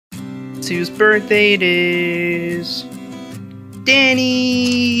whose birthday it is.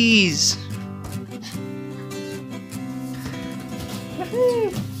 Danny's!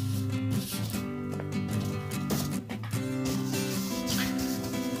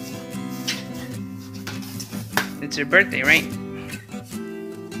 It's your birthday, right?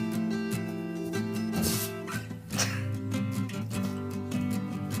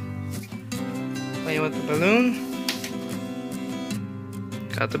 Playing with the balloon.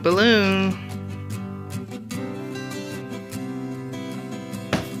 Got the balloon.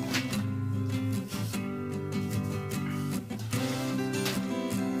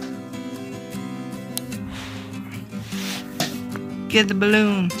 Get the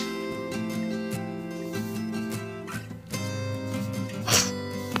balloon.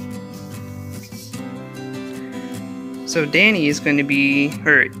 So Danny is going to be,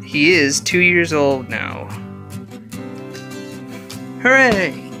 or he is 2 years old now.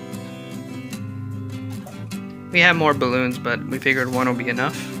 Hooray! We have more balloons, but we figured one will be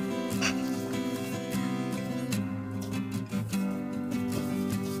enough.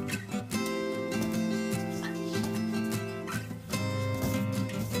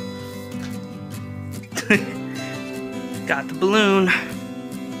 Got the balloon.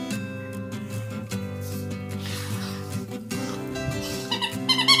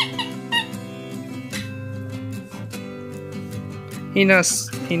 He knows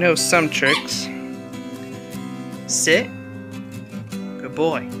some tricks. Sit. Good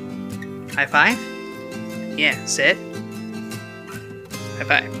boy. High five. Yeah, sit. High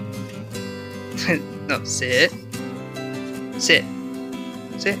five. No, sit. Sit.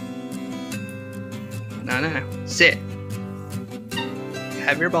 Sit. No. Sit.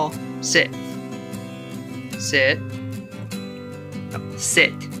 Have your ball. Sit. Sit. No,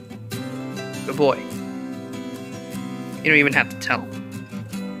 sit. Good boy. You don't even have to tell him.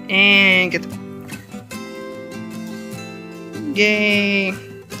 And get the ball. Yay!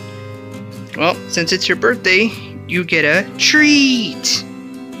 Well, since it's your birthday, you get a treat.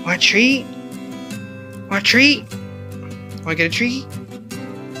 Want a treat? Want a treat? Want to get a treat?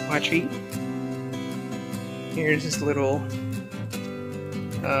 Want a treat? Here's this little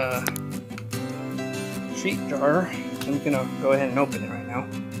treat jar. I'm gonna go ahead and open it right now.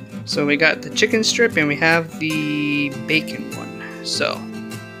 So we got the chicken strip and we have the bacon one. So,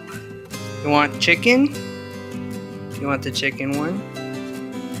 you want chicken? You want the chicken one?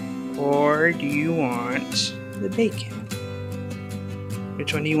 Or do you want the bacon?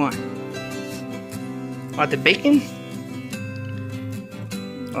 Which one do you want? Want the bacon?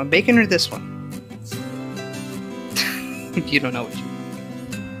 Want bacon or this one? You don't know what you want.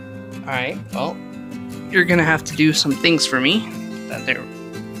 Alright, well, you're gonna have to do some things for me.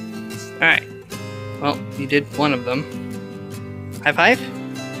 Alright. Well, you did one of them. High five?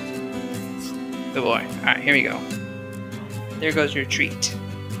 Good boy. Alright, here we go. There goes your treat.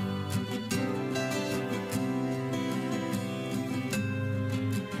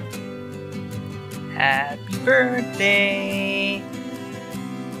 Happy birthday!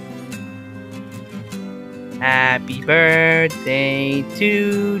 Happy birthday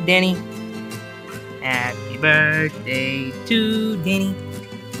to Danny. Happy birthday to Danny.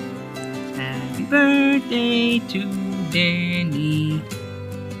 Happy birthday to Danny.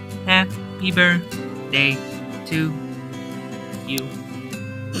 Happy birthday to you.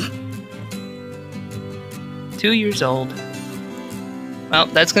 2 years old. Well,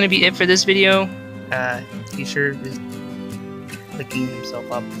 that's going to be it for this video. He sure is licking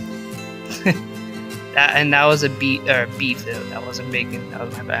himself up. That was a beef. That wasn't bacon. That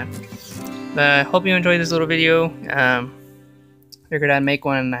was my bad. But I hope you enjoyed this little video. Figured I'd make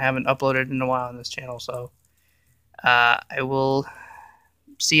one, and I haven't uploaded in a while on this channel, so I will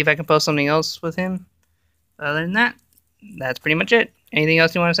see if I can post something else with him. Other than that, that's pretty much it. Anything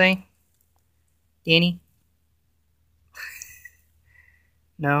else you want to say, Danny?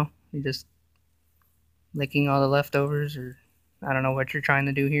 No, you're just licking all the leftovers, or I don't know what you're trying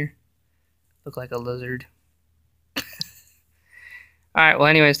to do here. Look like a lizard. Alright, well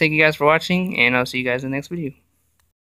anyways, thank you guys for watching, and I'll see you guys in the next video.